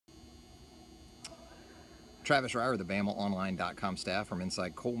Travis Reier, the BamaOnline.com staff from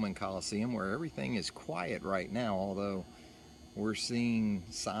inside Coleman Coliseum, where everything is quiet right now, although we're seeing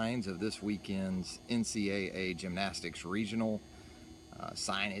signs of this weekend's NCAA Gymnastics Regional,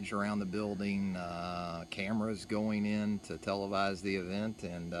 signage around the building, cameras going in to televise the event,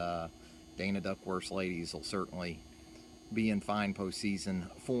 and Dana Duckworth's ladies will certainly be in fine postseason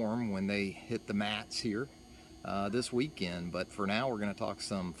form when they hit the mats here this weekend. But for now, we're going to talk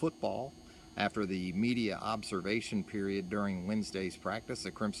some football. After the media observation period during Wednesday's practice,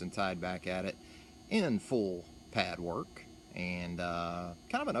 the Crimson Tide back at it in full pad work, and kind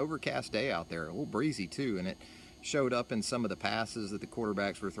of an overcast day out there, a little breezy too, and it showed up in some of the passes that the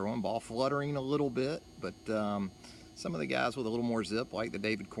quarterbacks were throwing, ball fluttering a little bit, but some of the guys with a little more zip, like the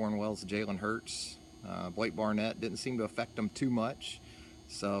David Cornwells, the Jalen Hurts, Blake Barnett, didn't seem to affect them too much.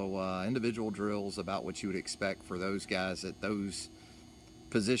 So individual drills about what you would expect for those guys at those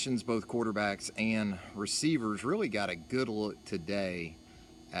positions, both quarterbacks and receivers. Really got a good look today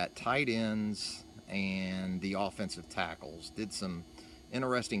at tight ends and the offensive tackles. Did some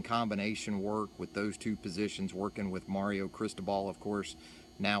interesting combination work with those two positions, working with Mario Cristobal, of course,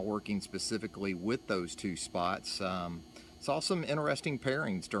 now working specifically with those two spots. Saw some interesting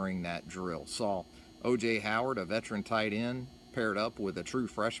pairings during that drill. Saw O.J. Howard, a veteran tight end, paired up with a true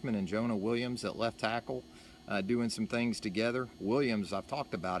freshman and Jonah Williams at left tackle, doing some things together. Williams, I've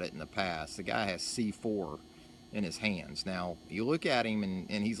talked about it in the past. The guy has C4 in his hands. Now, you look at him,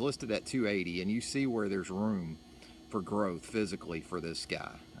 and he's listed at 280, and you see where there's room for growth physically for this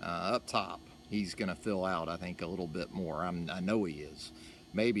guy. Up top, he's going to fill out, I think, a little bit more. I know he is.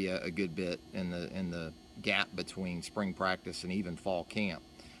 Maybe a good bit in the gap between spring practice and even fall camp.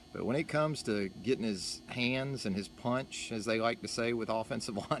 But when it comes to getting his hands and his punch, as they like to say with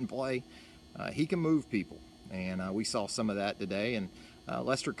offensive line play, he can move people. And we saw some of that today. And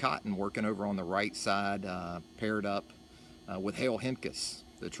Lester Cotton working over on the right side, paired up with Hale Hentges,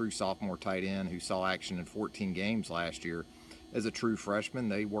 the true sophomore tight end who saw action in 14 games last year as a true freshman.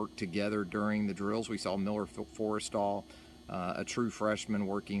 They worked together during the drills. We saw Miller Forrestall, a true freshman,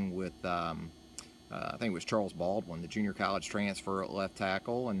 working with, I think it was Charles Baldwin, the junior college transfer at left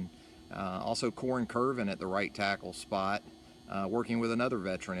tackle, and also Corin Curvin at the right tackle spot, working with another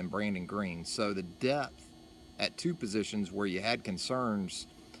veteran in Brandon Green. So the depth at two positions where you had concerns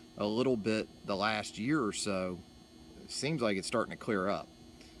a little bit the last year or so, seems like it's starting to clear up.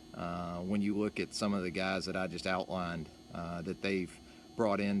 When you look at some of the guys that I just outlined that they've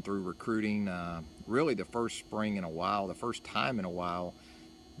brought in through recruiting, really the first spring in a while, the first time in a while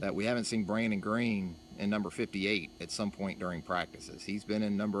that we haven't seen Brandon Green in number 58 at some point during practices. He's been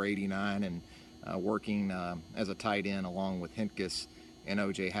in number 89 and working as a tight end along with Hentges and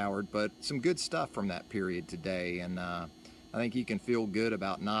O.J. Howard. But some good stuff from that period today, and I think you can feel good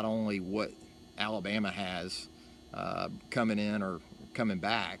about not only what Alabama has coming in or coming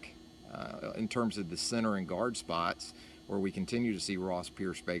back in terms of the center and guard spots, where we continue to see Ross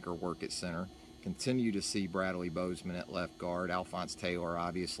Pierce-Baker work at center, continue to see Bradley Bozeman at left guard, Alphonse Taylor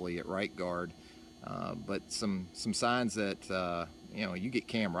obviously at right guard, but some signs that you get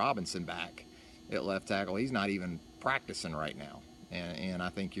Cam Robinson back at left tackle. He's not even practicing right now, and I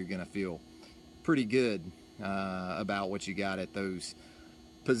think you're going to feel pretty good about what you got at those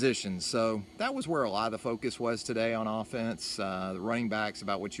positions. So that was where a lot of the focus was today on offense. The running backs,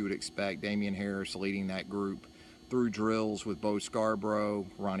 about what you would expect. Damian Harris leading that group through drills with Bo Scarborough,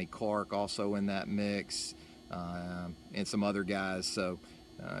 Ronnie Clark also in that mix, and some other guys. So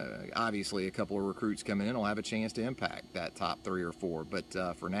obviously a couple of recruits coming in will have a chance to impact that top 3 or 4.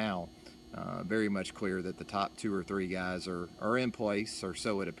 But for now, very much clear that the top 2 or 3 guys are in place, or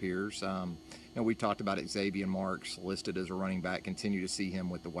so it appears. We talked about Xavier Marks listed as a running back. Continue to see him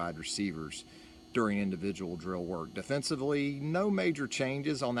with the wide receivers during individual drill work. Defensively, no major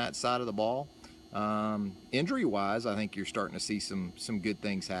changes on that side of the ball. Injury-wise, I think you're starting to see some good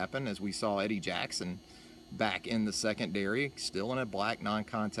things happen, as we saw Eddie Jackson back in the secondary, still in a black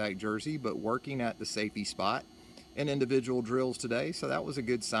non-contact jersey, but working at the safety spot in individual drills today. So that was a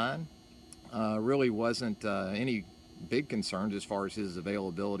good sign. Really wasn't any big concerns as far as his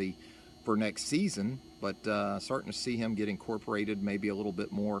availability for next season, but starting to see him get incorporated maybe a little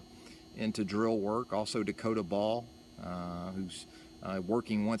bit more into drill work. Also Dakota Ball, who's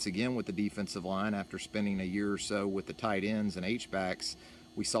working once again with the defensive line after spending a year or so with the tight ends and H-backs.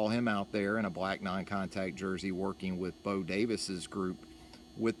 We saw him out there in a black non-contact jersey working with Bo Davis's group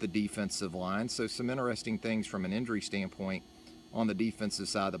with the defensive line. So some interesting things from an injury standpoint on the defensive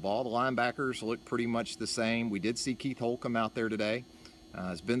side of the ball. The linebackers look pretty much the same. We did see Keith Holcomb out there today.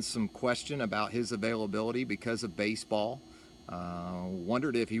 There's been some question about his availability because of baseball.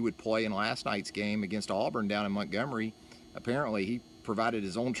 Wondered if he would play in last night's game against Auburn down in Montgomery. Apparently, he provided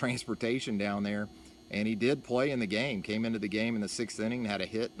his own transportation down there, and he did play in the game. Came into the game in the 6th inning, had a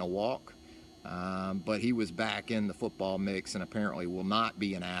hit and a walk, but he was back in the football mix and apparently will not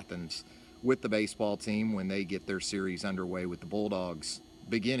be in Athens with the baseball team when they get their series underway with the Bulldogs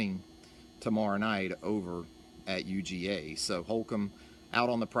beginning tomorrow night over at UGA. So Holcomb out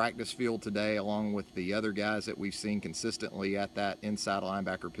on the practice field today, along with the other guys that we've seen consistently at that inside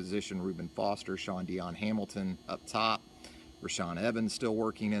linebacker position: Reuben Foster, Sean Dion Hamilton up top, Rashawn Evans still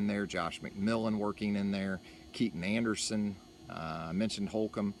working in there, Josh McMillan working in there, Keaton Anderson. I mentioned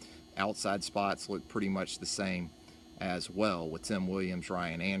Holcomb. Outside spots look pretty much the same as well, with Tim Williams,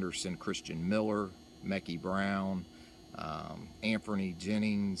 Ryan Anderson, Christian Miller, Mecky Brown, Anthony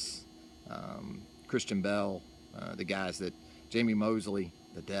Jennings, Christian Bell, the guys that Jamie Mosley,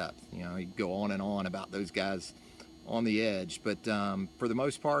 the depth. You know, you go on and on about those guys on the edge. But for the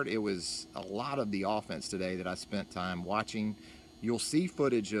most part, it was a lot of the offense today that I spent time watching. You'll see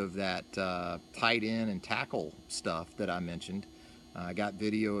footage of that tight end and tackle stuff that I mentioned. I got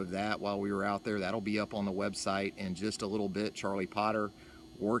video of that while we were out there. That'll be up on the website in just a little bit. Charlie Potter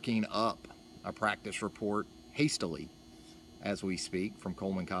working up a practice report hastily as we speak from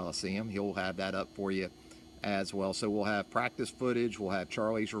Coleman Coliseum. He'll have that up for you as well. So we'll have practice footage, we'll have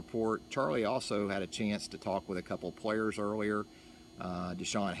Charlie's report. Charlie also had a chance to talk with a couple of players earlier,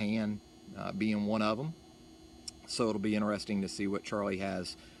 Deshaun Hand being one of them. So it'll be interesting to see what Charlie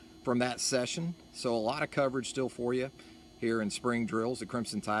has from that session. So a lot of coverage still for you here in spring drills. The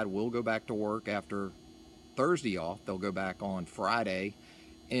Crimson Tide will go back to work after Thursday off. They'll go back on Friday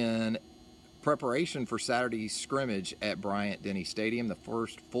in preparation for Saturday's scrimmage at Bryant-Denny Stadium, the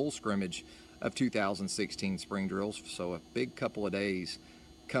first full scrimmage of 2016 spring drills. So a big couple of days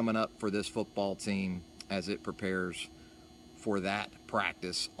coming up for this football team as it prepares for that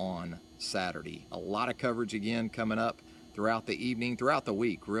practice on Saturday. A lot of coverage again coming up throughout the evening, throughout the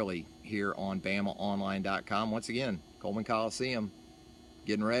week, really, here on BamaOnline.com. Once again, Coleman Coliseum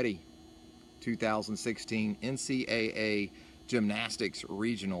getting ready. 2016 NCAA Gymnastics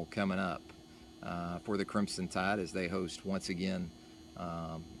Regional coming up for the Crimson Tide as they host once again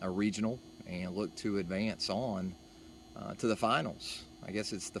a regional and look to advance on to the finals. I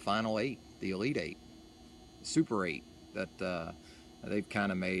guess it's the final 8, the Elite 8, the Super 8 that they've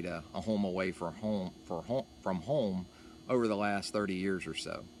kind of made a home away from home over the last 30 years or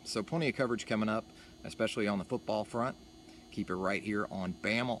so. So plenty of coverage coming up, especially on the football front. Keep it right here on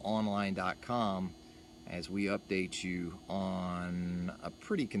BamaOnline.com as we update you on a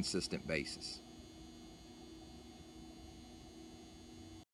pretty consistent basis.